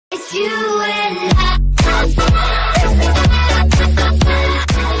just you and I.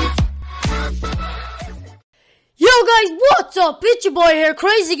 Yo guys, what's up? It's your boy here,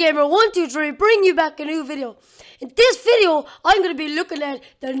 Crazy Gamer 123, bringing you back a new video. In this video, I'm going to be looking at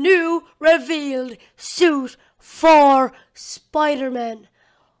the new revealed suit for Spider-Man.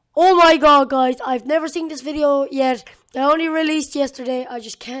 Oh my god guys, I've never seen this video yet. They only released yesterday. I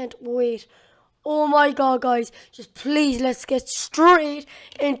just can't wait. Oh my god guys, just please let's get straight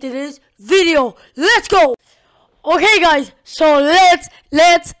into this video. Let's go. Okay guys, so let's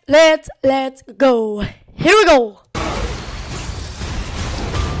go. Here we go.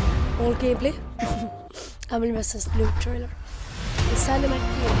 All gameplay. I'm in this blue trailer. The cinematic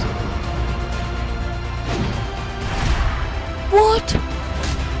game. What?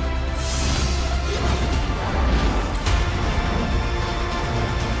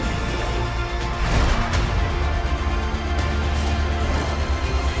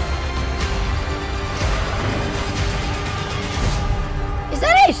 Is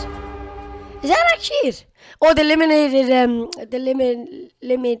that it? Is that actually it? Oh, the limited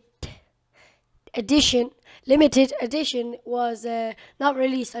edition was not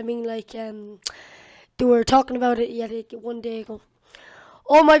released. I mean, like they were talking about it yet one day ago.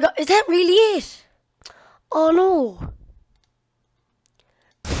 Oh my god, is that really it? Oh no,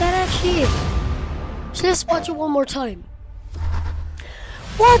 is that actually it? So let's watch it one more time.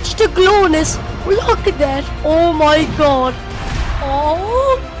 Watch the glowness. Look at that. Oh my god.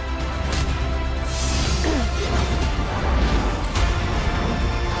 Oh.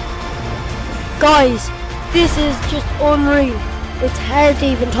 Guys, this is just unreal. It's hard to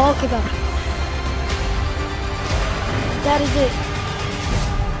even talk about. That is it.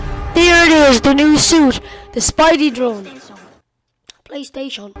 There it is, the new suit, the Spidey drone.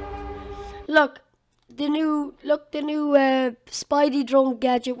 PlayStation. Look, the new Spidey drone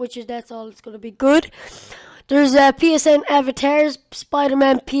gadget, that's all. It's gonna be good. There's PSN avatars,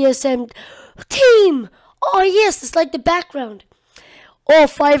 Spider-Man PSN team. Oh yes, it's like the background. Oh,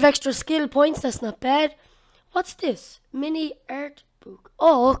 5 extra skill points, that's not bad. What's this? Mini art book.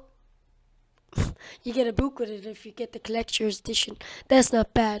 Oh, you get a book with it if you get the collector's edition. That's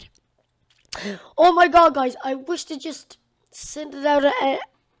not bad. Oh my god, guys, I wish they just sent it out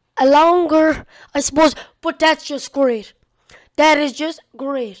a longer, I suppose, but that's just great. That is just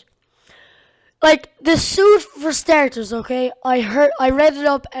great. Like, the suit for starters, okay? I read it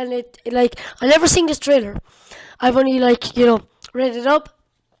up and it I never seen this trailer. I've only, read it up,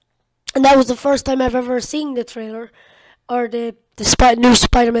 and that was the first time I've ever seen the trailer or the new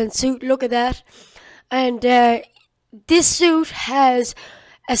Spider-Man suit. Look at that. And this suit has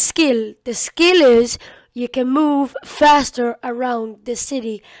a skill. The skill is you can move faster around the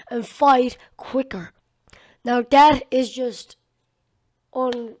city and fight quicker. Now that is just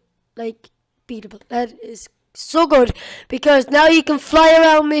beatable. That is so good because now you can fly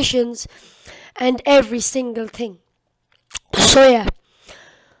around missions and every single thing. So yeah,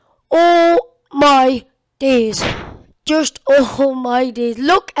 oh my days, just oh my days,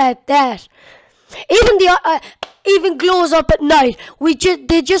 look at that. Even the even glows up at night.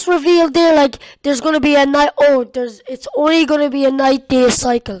 They just revealed there, like, there's gonna be a night. Oh, it's only gonna be a night-day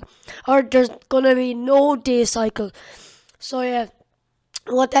cycle, or there's gonna be no day cycle. So yeah,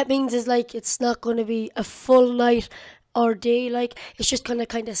 what that means is, like, it's not gonna be a full night or day. Like, it's just gonna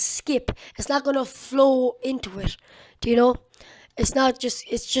kind of skip. It's not gonna flow into it. Do you know? It's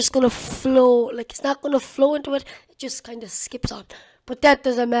just gonna flow. Like, it's not gonna flow into it. It just kind of skips on. But that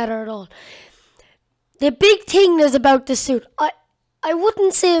doesn't matter at all. The big thing is about the suit. I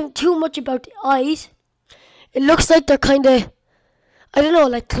wouldn't say too much about the eyes. It looks like they're kind of, I don't know,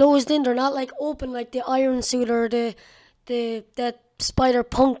 like closed in. They're not like open like the Iron suit or that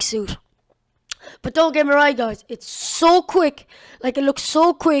Spider-Punk suit. But don't get me wrong, guys. It's so quick. Like, it looks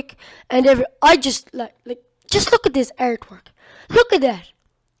so quick, and I just just look at this artwork. Look at that.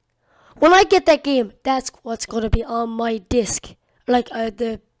 When I get that game, that's what's gonna be on my disc. Like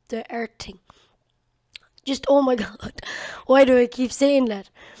the art thing. Just oh my god. Why do I keep saying that?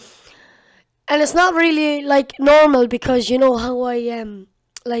 And it's not really like normal, because you know how I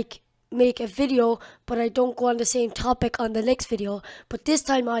make a video but I don't go on the same topic on the next video. But this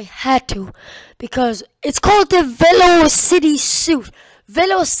time I had to, because it's called the Velocity suit.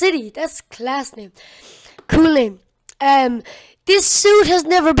 Velocity, that's class name. Cool name. This suit has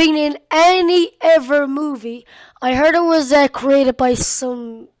never been in any ever movie. I heard it was created by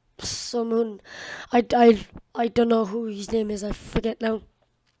someone. I don't know who his name is. I forget now.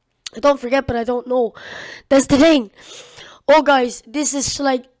 I don't forget, but I don't know. That's the thing. Oh, guys, this is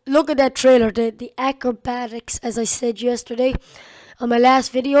like, look at that trailer. The acrobatics, as I said yesterday. on my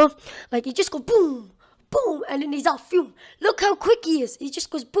last video. Like, he just goes boom, boom, and then he's out, phew. Look how quick he is. He just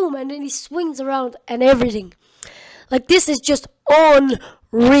goes boom, and then he swings around and everything. Like, this is just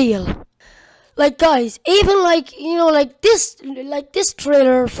unreal. Like, guys, even like, you know, like this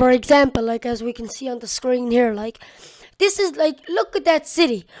trailer, for example, like as we can see on the screen here, like, this is like, look at that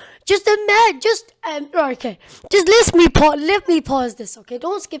city. Just imagine, okay, just let me pause this, okay?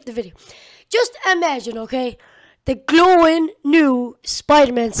 Don't skip the video. Just imagine, okay, the glowing new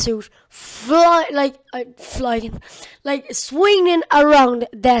Spider-Man suit flying, swinging around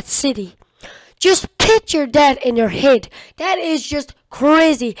that city. Just picture that in your head. That is just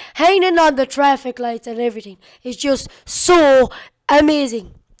crazy. Hanging on the traffic lights and everything. It's just so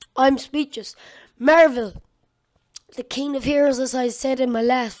amazing. I'm speechless. Marvel, the king of heroes, as I said in my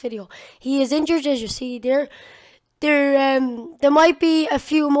last video. He is injured, as you see there. There might be a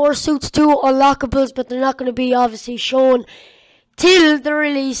few more suits too, unlockables, but they're not going to be obviously shown till the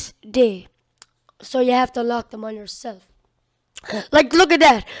release day. So you have to unlock them on yourself. Like, look at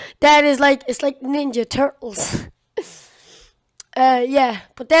that. That is like, it's like Ninja Turtles. Yeah,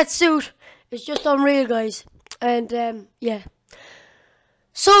 but that suit is just unreal, guys. And yeah.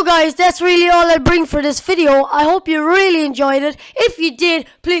 So guys, that's really all I bring for this video. I hope you really enjoyed it. If you did,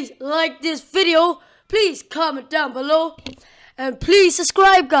 please like this video. Please comment down below. And please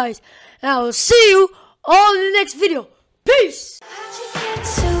subscribe, guys. And I will see you all in the next video. Peace!